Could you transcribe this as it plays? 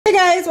Hey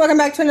guys, welcome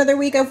back to another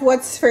week of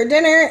What's for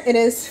Dinner. It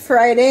is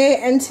Friday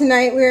and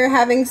tonight we're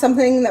having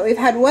something that we've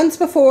had once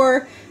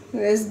before.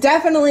 It is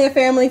definitely a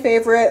family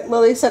favorite.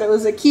 Lily said it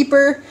was a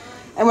keeper,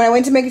 and when I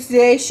went to make it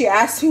today she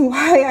asked me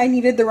why I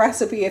needed the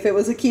recipe if it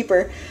was a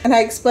keeper, and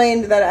I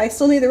explained that I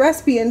still need the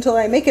recipe until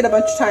I make it a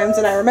bunch of times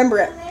and I remember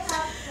it.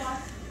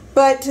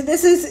 But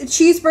this is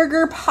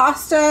cheeseburger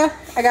pasta.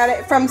 I got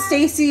it from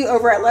Stacy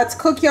over at Let's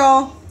Cook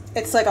Y'all.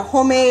 It's like a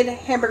homemade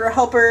hamburger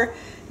helper.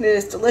 It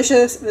is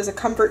delicious. It is a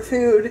comfort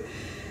food,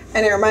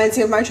 and it reminds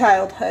me of my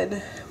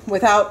childhood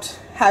without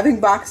having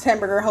boxed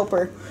hamburger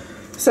helper.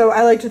 So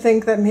I like to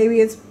think that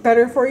maybe it's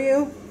better for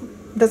you.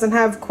 It doesn't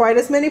have quite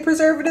as many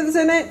preservatives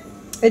in it.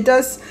 It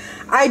does.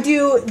 I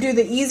do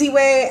the easy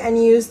way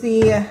and use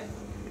the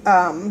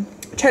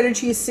cheddar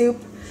cheese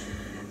soup,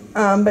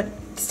 but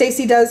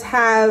Stacy does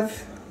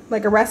have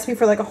like a recipe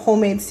for like a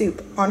homemade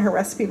soup on her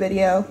recipe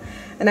video,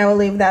 and I will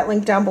leave that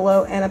link down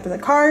below and up in the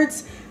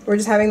cards. We're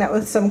just having that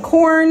with some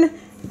corn,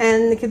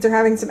 and the kids are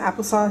having some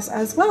applesauce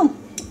as well.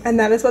 And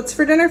that is what's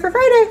for dinner for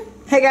Friday.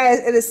 Hey guys,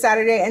 it is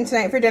Saturday, and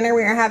tonight for dinner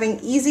we are having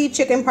easy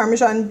chicken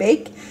parmesan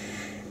bake,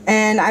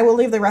 and I will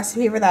leave the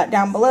recipe for that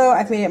down below.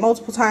 I've made it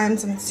multiple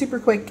times and it's super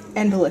quick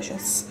and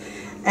delicious.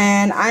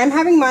 And I'm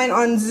having mine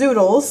on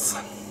zoodles,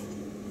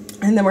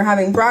 and then we're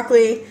having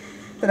broccoli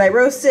that I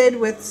roasted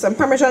with some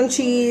Parmesan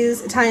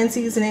cheese, Italian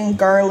seasoning,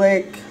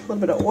 garlic, a little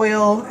bit of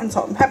oil, and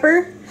salt and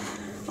pepper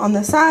on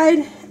the side.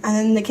 And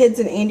then the kids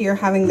and Andy are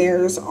having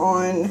theirs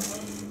on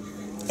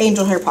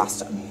angel hair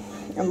pasta.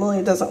 And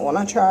Lily doesn't want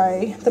to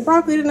try the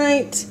broccoli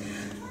tonight,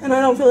 and I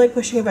don't feel like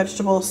pushing a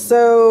vegetable,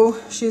 so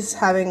she's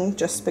having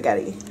just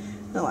spaghetti.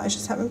 And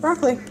Elijah's having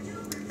broccoli.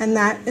 And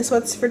that is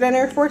what's for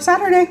dinner for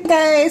Saturday. Hey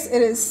guys,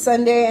 it is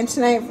Sunday, and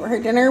tonight for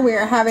dinner we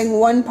are having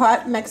one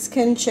pot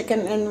Mexican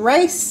chicken and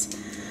rice.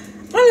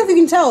 I don't know if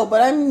you can tell,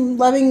 but I'm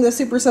loving the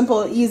super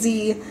simple,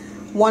 easy,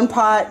 one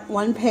pot,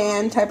 one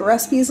pan type of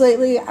recipes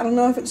lately. I don't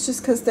know if it's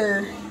just because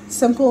they're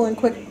simple and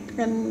quick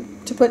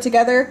and to put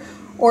together,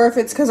 or if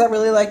it's because I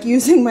really like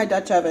using my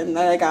Dutch oven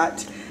that I got.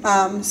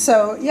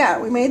 So yeah,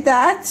 we made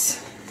that,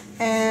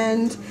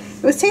 and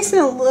it was tasting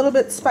a little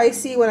bit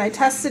spicy when I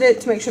tested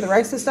it to make sure the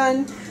rice was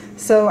done.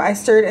 So I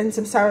stirred in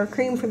some sour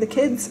cream for the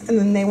kids, and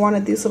then they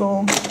wanted these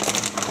little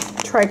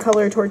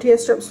tricolor tortilla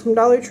strips from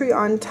Dollar Tree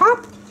on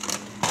top.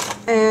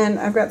 And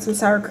I've got some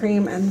sour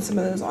cream and some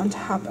of those on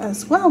top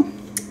as well.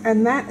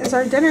 And that is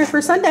our dinner for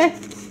Sunday.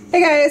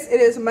 Hey guys, it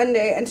is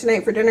Monday, and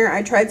tonight for dinner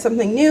I tried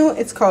something new.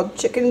 It's called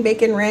chicken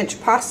bacon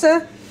ranch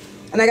pasta,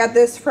 and I got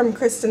this from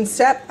Kristen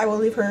Stepp. I will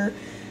leave her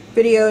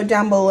video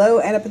down below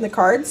and up in the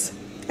cards.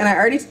 And I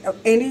already,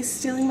 Andy's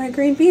stealing my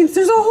green beans.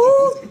 There's a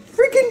whole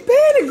freaking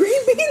pan of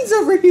green beans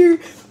over here,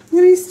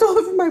 and he stole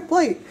it from my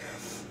plate.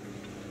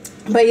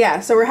 But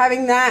yeah, so we're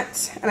having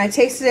that, and I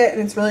tasted it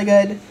and it's really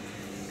good.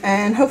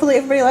 And hopefully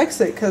everybody likes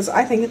it, because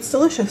I think it's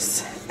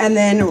delicious. And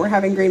then we're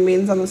having green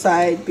beans on the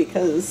side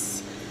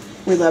because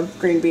we love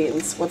green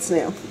beans. What's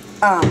new?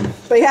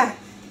 But yeah,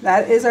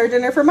 that is our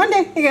dinner for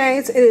Monday. Hey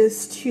guys, it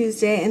is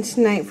Tuesday, and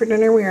tonight for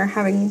dinner we are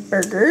having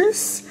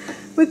burgers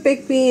with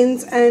baked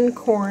beans and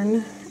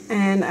corn.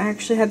 And I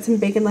actually had some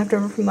bacon left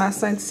over from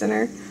last night's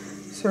dinner,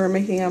 so we're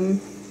making them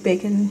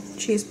bacon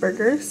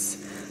cheeseburgers.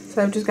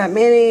 So I've just got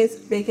mayonnaise,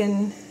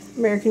 bacon,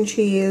 American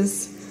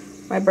cheese,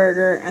 my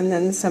burger, and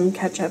then some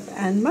ketchup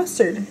and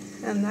mustard,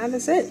 and that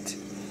is it.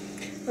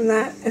 And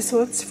that is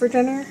what's for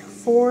dinner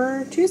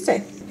for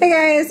Tuesday. Hey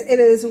guys, it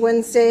is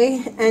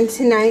Wednesday, and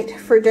tonight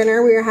for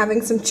dinner we are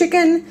having some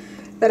chicken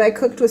that I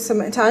cooked with some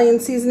Italian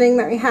seasoning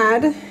that we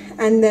had,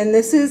 and then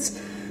this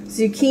is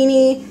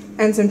zucchini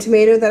and some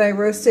tomato that I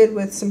roasted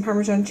with some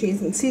Parmesan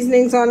cheese and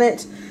seasonings on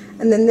it.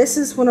 And then this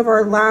is one of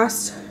our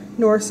last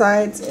north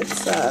sides.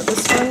 It's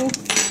this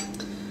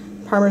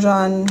one,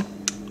 Parmesan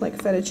like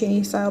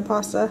fettuccine style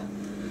pasta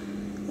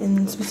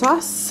in some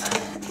sauce,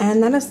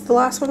 and that is the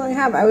last one we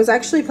have. I was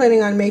actually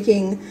planning on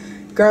making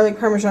garlic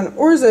Parmesan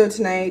orzo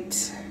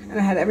tonight, and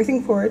I had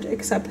everything for it,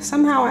 except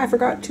somehow I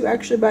forgot to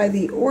actually buy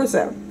the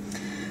orzo.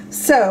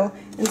 So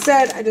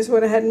instead I just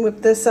went ahead and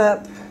whipped this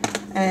up,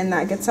 and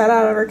that gets that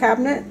out of our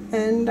cabinet,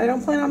 and I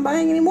don't plan on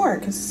buying any more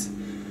because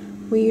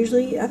we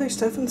usually eat other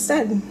stuff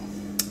instead.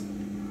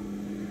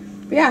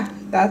 But yeah,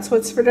 that's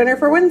what's for dinner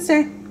for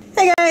Wednesday.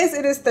 Hey guys,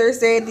 it is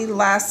Thursday, the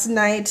last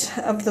night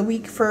of the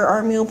week for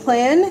our meal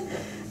plan.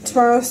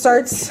 Tomorrow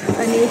starts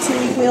a new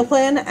 2-week meal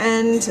plan,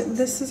 and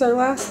this is our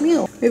last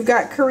meal. We've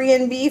got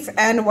Korean beef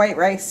and white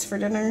rice for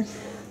dinner.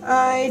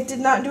 I did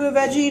not do a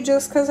veggie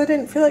just because I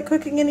didn't feel like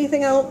cooking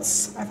anything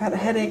else. I've had a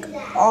headache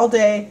all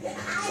day,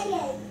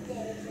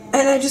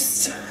 and I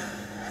just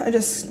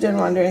didn't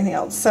want to do anything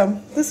else. So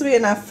this will be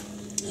enough.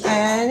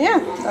 And yeah,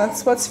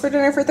 that's what's for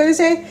dinner for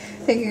Thursday.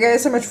 Thank you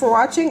guys so much for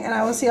watching, and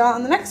I will see y'all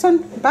on the next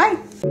one. Bye!